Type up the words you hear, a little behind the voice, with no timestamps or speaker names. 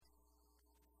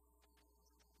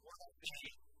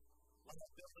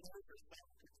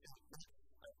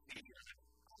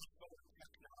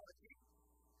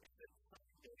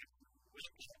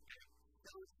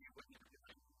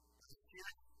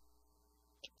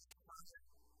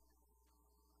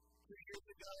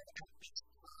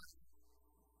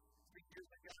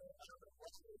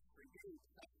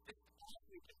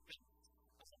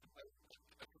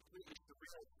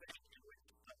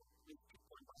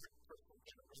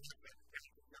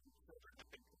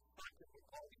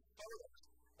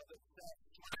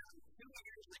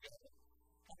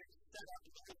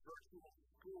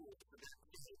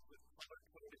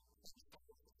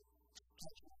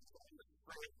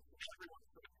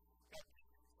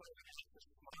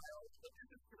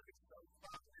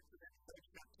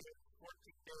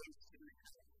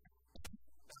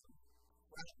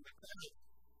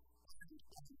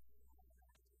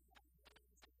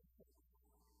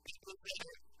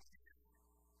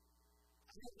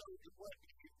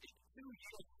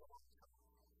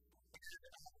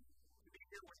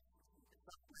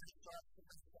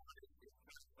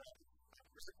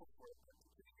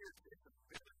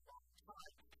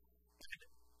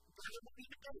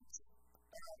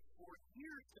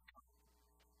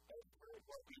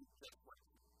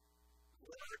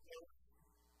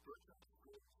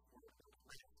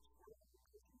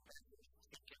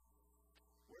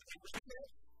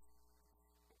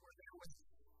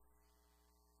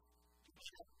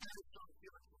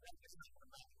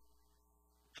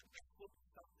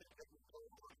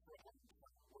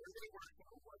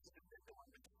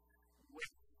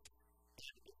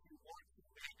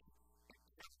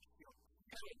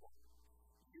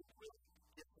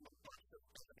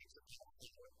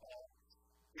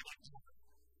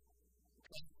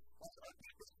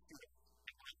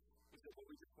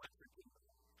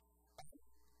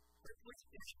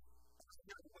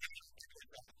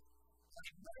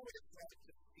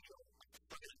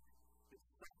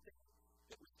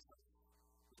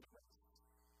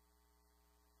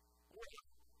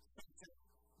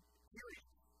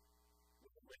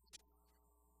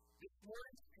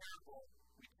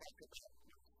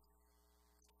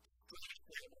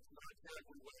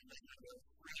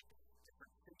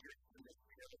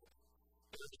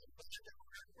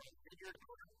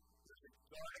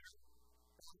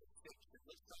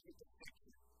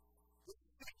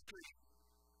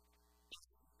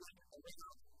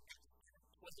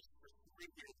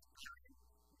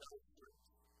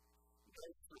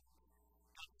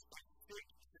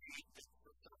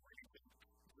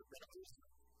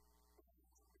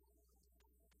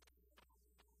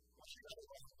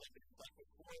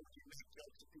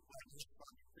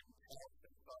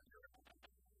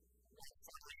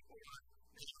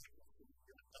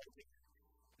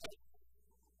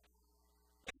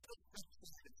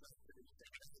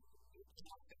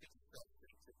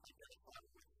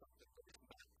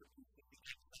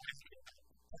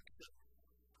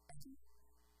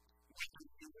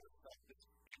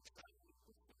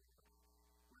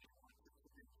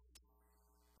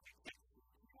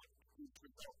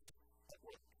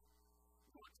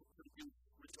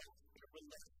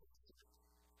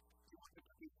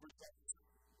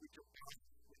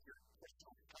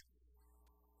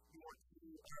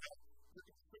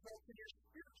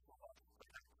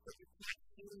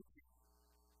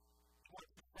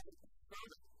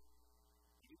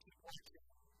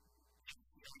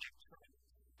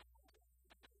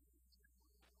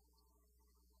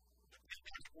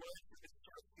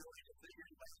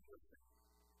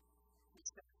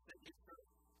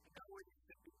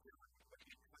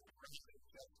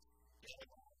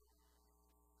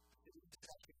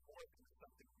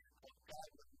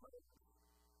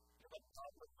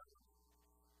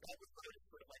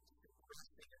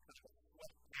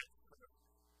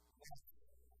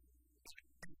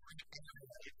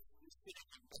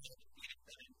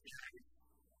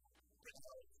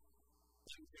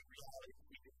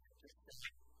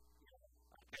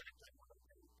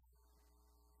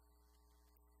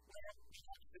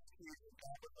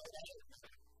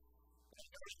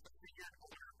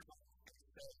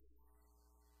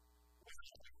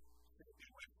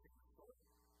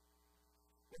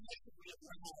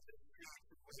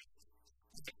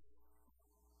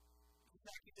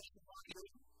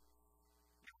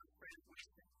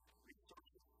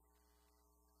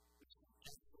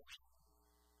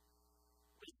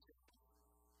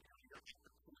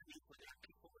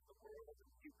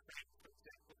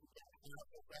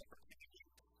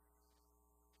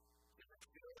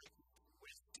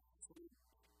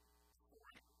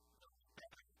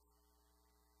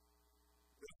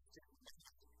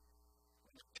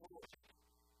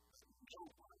No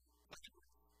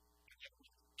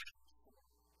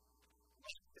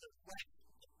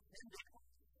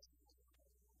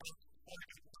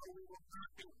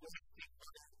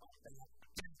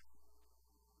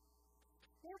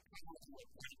more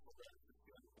painful than it's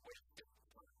feeling the way it's getting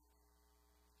time.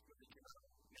 So that you're not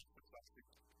next to plastic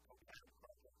co-parent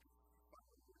project.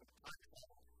 Finally, we're going to time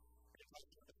travel. And it's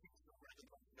like the piece of where they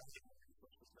want to die on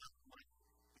resources, not money.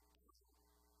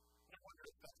 And I wonder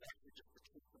if that's actually just the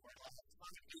truth of our lives.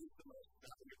 Time is the most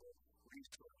valuable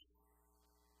resource.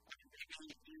 I mean,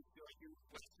 maybe you feel like you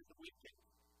wasted the weekend.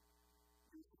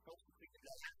 You were supposed to figure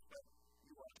that out, but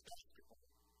you watched basketball.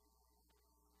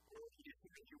 Or you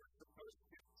think that you were supposed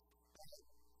to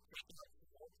take out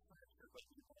some old furniture, but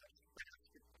you watched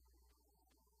basketball.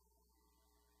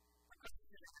 I'm not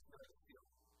saying that's how I feel.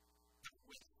 I'm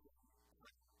wasting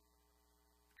time.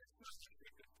 It's not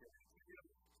actually a good thing. It's a real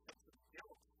sense of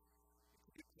guilt. It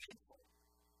can be painful.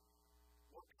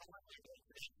 What kind of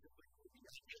basically would be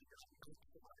ideal you're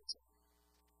maximizing?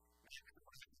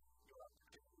 Maximizing your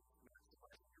opportunities,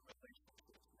 maximizing your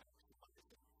relationships,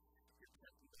 maximizing your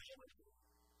technology,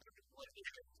 your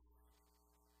relationships.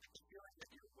 If you feel like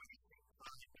that you're wasting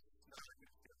time, it's not a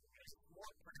good thing. It's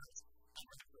more perhaps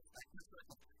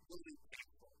really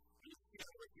painful. You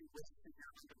feel like you wasted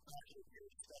your undergraduate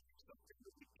years studying something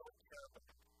that you don't care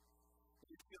about.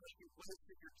 You feel like you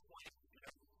wasted your 20s,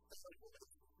 studying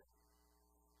relationships.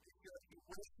 You feel like you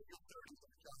wasted your 30s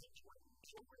on college when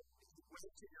children. You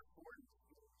wasted your 40s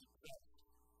being depressed.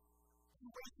 You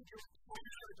wasted your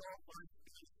 20-year-old life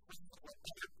because of what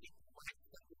other people might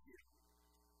say to you.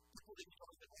 People that you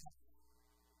don't even have.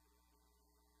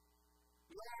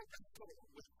 We all wrestle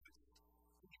with this.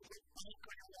 We look back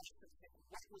on our life and think,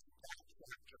 what was that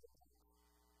chapter about?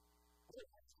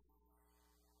 Always.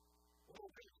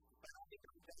 Always. But I think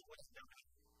that was not.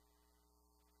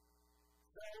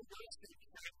 So, those things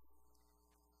happen.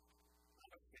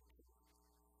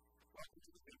 Welcome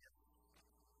to the vineyard.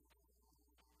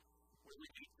 Where we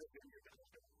eat the vineyard of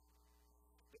the Lord.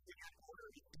 The vineyard order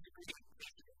is integrated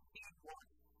president. He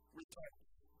wants results.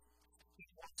 He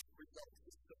wants results.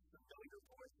 This is a familiar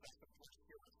voice. That's the voice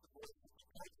here. It's the voice of the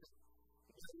person.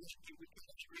 When we can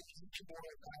actually teach more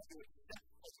about it,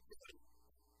 that's possibility.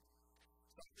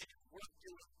 Something is worth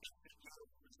doing if it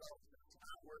yields results. It's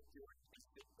not worth doing if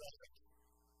it doesn't.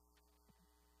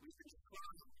 We've been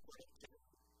strong on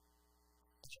productivity.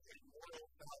 It's a moral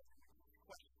value,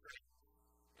 quite straight,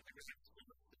 in the grand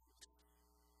scheme of things.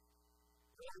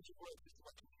 God's word is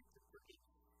what you need to forgive.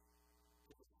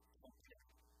 Don't care.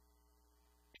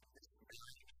 It's this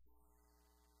value.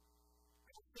 I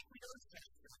don't think we understand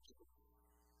spiritually.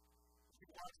 If you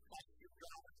want to talk to your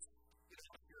God, if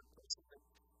you're a person that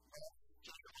loves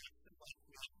generosity like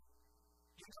me,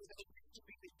 you know that it needs to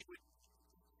be that you would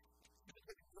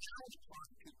ground upon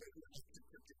people who like to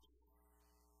forgive.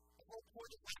 The whole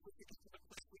point of life is to get to the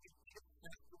place where you get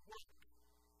back to work.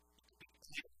 To be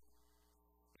clear.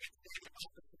 It's very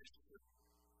opposite to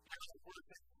how the word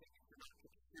is anything if you're not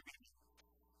contributing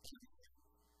anything.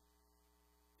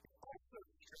 It also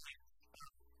trains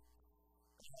us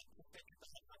to think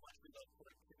about how much we love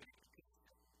productivity.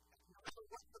 No matter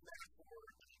what the metaphor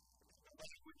is, the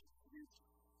language is used,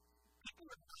 people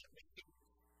are not making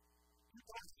you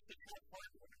want to have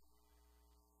hard work.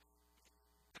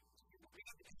 We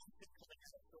have anything coming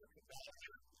out of Silicon Valley,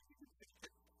 you can think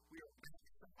that we are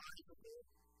maximizable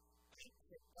and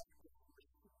productive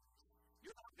resources.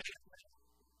 You're not made of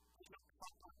there's no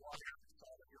proper water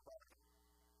inside of your body.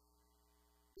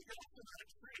 But you're also not a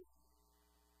tree.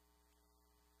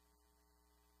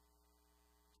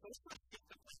 So let's not get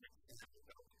the perfect example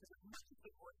though, because as much as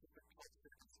the voice of the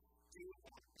culture is do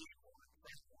more,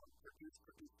 produce,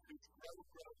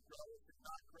 grow, if it's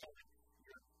not growing,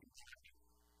 you're behind.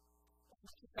 As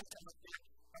much as that's how it is,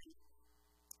 I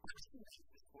recognize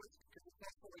this voice because it's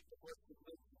also like the voice that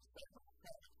lives inside my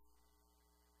head.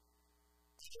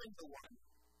 I'm the one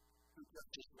who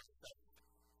judges myself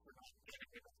for not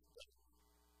getting enough done.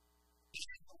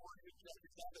 I'm the one who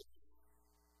judges others.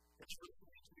 It's for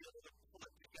me to be able to pull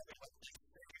it together like they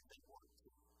say they want to.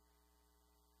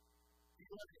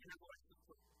 You have the inner voice to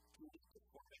put tools to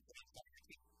form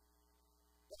anxiety.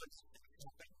 What's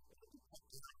happening? What do you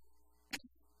do?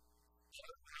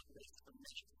 What about this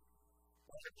information?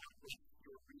 What about this,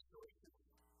 your resources?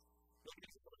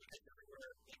 Nobody's going to get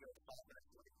everywhere. They go to 5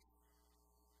 minutes late.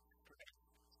 Correct?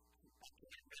 I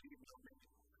can't maybe know maybe.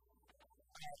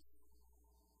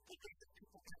 I think that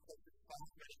people get close to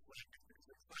 5 minutes late because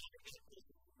they're trying to get this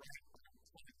right on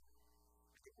time.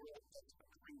 The world doesn't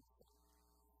agree with them.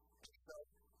 And so,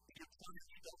 if you're telling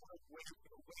me you don't want to wait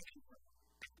for waiting room,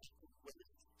 it's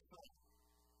waste time.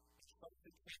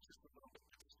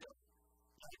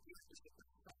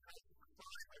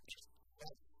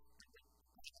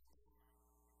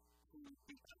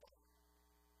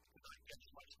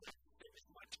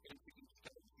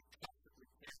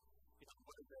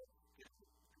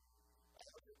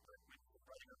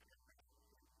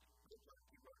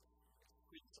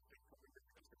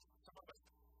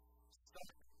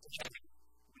 what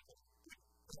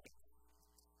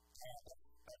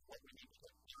we need to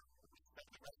do. We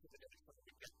spend the rest of the day so that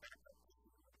we get back up to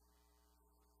the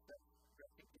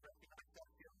recognize that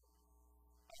here.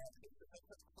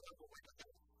 That's a credible way to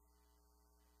live.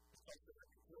 It's like the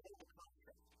global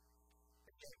contract.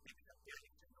 Again, maybe that day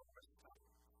to know where it's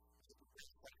coming. So the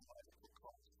best psychological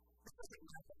cost. It doesn't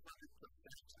matter what your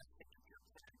profession. I think if you're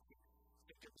planning to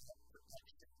think about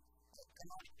protection,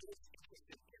 God is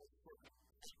interested in for the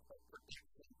sake of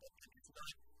protection, but it is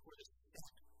not for the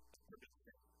sake of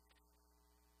protection.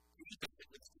 Even if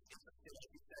it's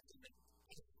like you said in the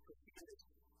procedures,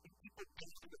 if people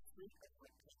don't do the fruit of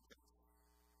repentance,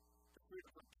 the fruit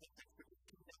of repentance is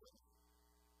humility.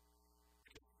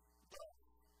 Love,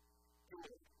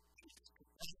 joy, peace,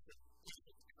 compassion,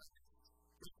 patience, kindness,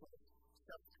 goodness,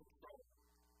 self-control.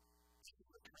 This is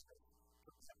the kind of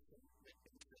protection that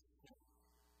interests him.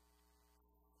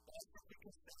 Also, we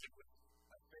can say with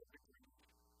a fair degree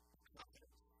of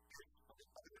confidence, based on the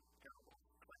other parable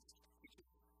Christ teaches,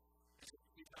 is that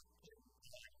we have been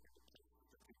dying in the place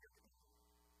of the bigger thing.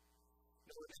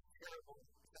 Now, in this parable,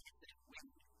 that is that we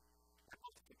are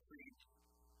both decreed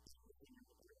within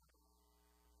the world.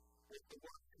 With the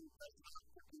one who does not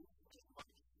produce as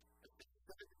much as they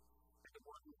should, and the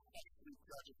one who actually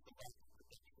judges the life of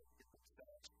the people in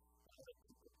themselves, other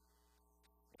people.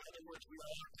 In other words, we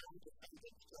all are going to find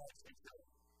themselves in God.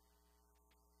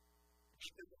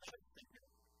 Even the life figure.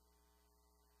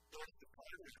 There's the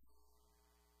partner.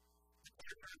 The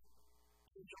partner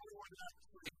who no one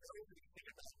actually knows anything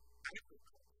about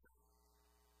agriculture.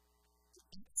 The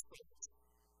deep space.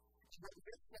 It's what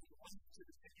this one wants to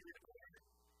the figure in the garden.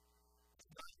 It's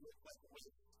not look like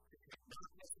waste. It's not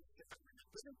necessarily.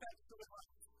 But in fact, to the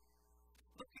life.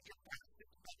 Look at your past.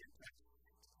 It's not your past.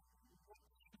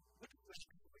 What is this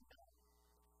doing now?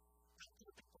 That's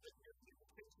what the point is. The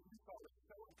things that you thought were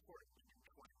so important in your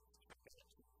 20s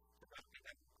to not be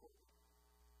agricultural.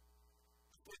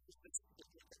 But it's the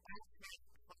outside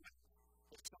comment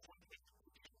of someone who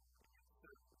is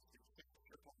looking at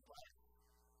your whole life.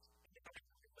 And you don't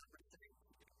remember things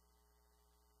to do.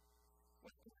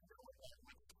 What do you know about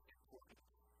what's important?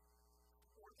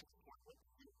 Or it's important what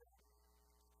you do.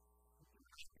 You're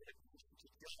not going to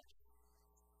judge.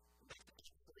 Make the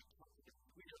very confident.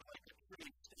 We are like a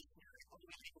tree stationary,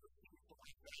 only able to see the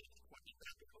light that is pointing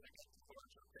back and going up the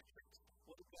larger picture.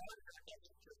 Well, the God in that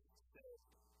doesn't just say,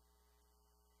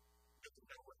 doesn't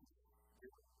know what he's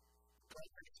doing. God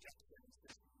rejects him and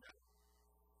says, no.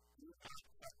 You are not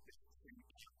practice who you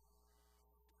can.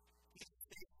 He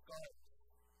safeguards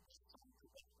the son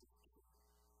connected to him.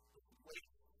 With the weight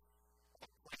of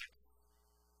a plan.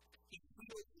 He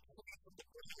feels the pain from the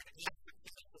ground and asks the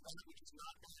king the money which is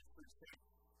not bad for his sake.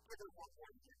 Give it one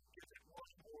more year. Give it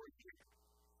one more year.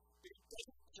 It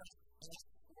doesn't just ask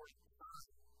for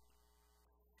time.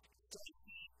 So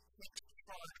he takes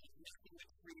charge of making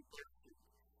it free birthday.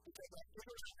 Because I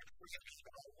figured out how to forget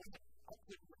about what I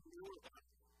couldn't renew about.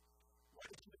 What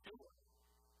did you do?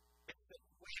 It said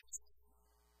waste.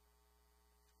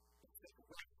 It said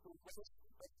waste the waste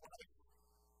of life.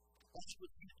 That's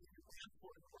what you do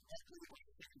for it, or that's really what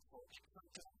you're looking for. It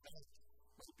comes out that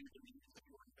might be the means of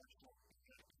your investment in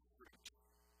fruit.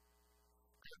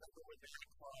 I remember when Mary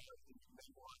Clara, whose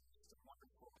memoir is a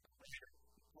wonderful writer,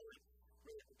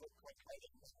 wrote a book called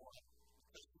Writing Memoir,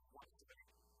 because she wanted to make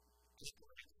just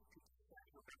what it is that people say,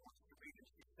 nobody wants to read it.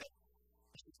 She said,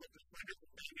 the friend of the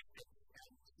manuscript,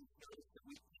 and she knows that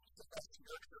we teach the best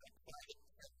nurture and quiet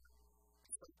and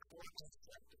some core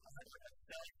concept of how to have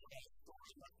value in that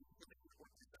story, not to give it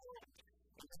what you know.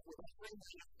 And then with a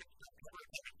friendship, it's not covered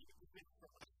by the music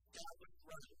from a established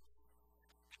writer.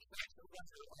 It's not the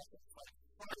writer also like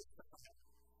fire to that.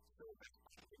 So that's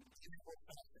an integral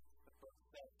facet of both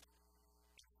self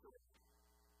and story.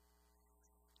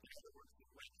 In other words, the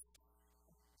waste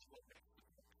is what makes the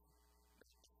book.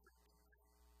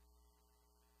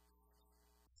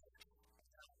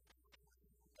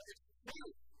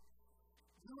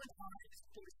 You and I,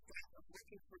 for the sake of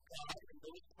looking for God and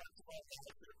those parts of our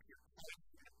lives that appear tight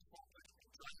and hopeless and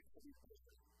trying to be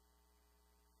perfect.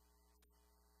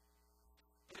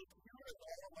 But if you are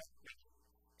all like me,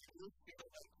 and you feel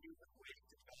like you have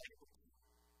wasted valuable time,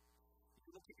 you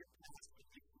look at your past and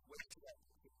you can waste that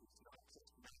because it's not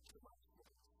just maximize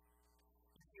work.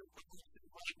 You feel wasted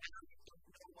right now, you don't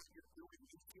know what you're doing,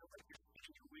 you feel like you're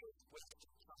spinning your wheels, wasting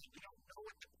time, you don't know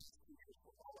what the past 2 years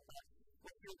were all about.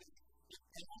 What you're doing is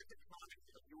every economy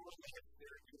of your life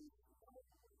there is no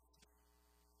work.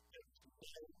 There's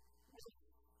no work.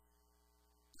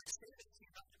 I say it to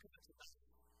you not because it's about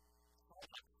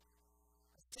solid.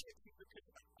 I say it to you because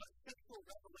a central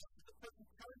revelation, the person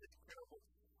telling this parable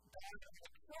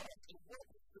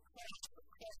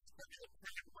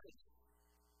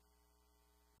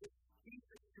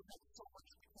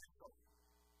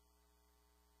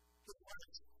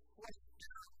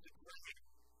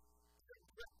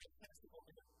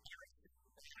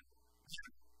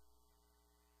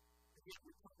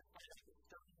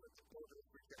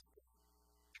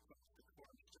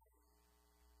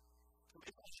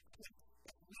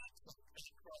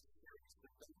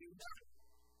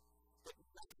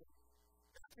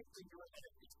typically you're ahead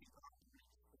of these people on the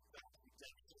reach with that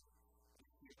redemption and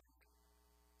healing.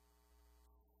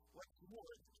 What's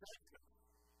more, the judgment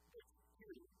that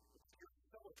you, with your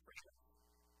fellow friends,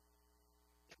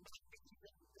 it might be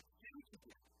even the due to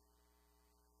you.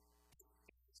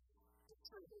 It's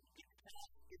deferred. It has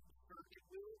been deferred. It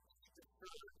will be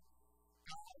deferred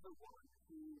by the one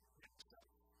who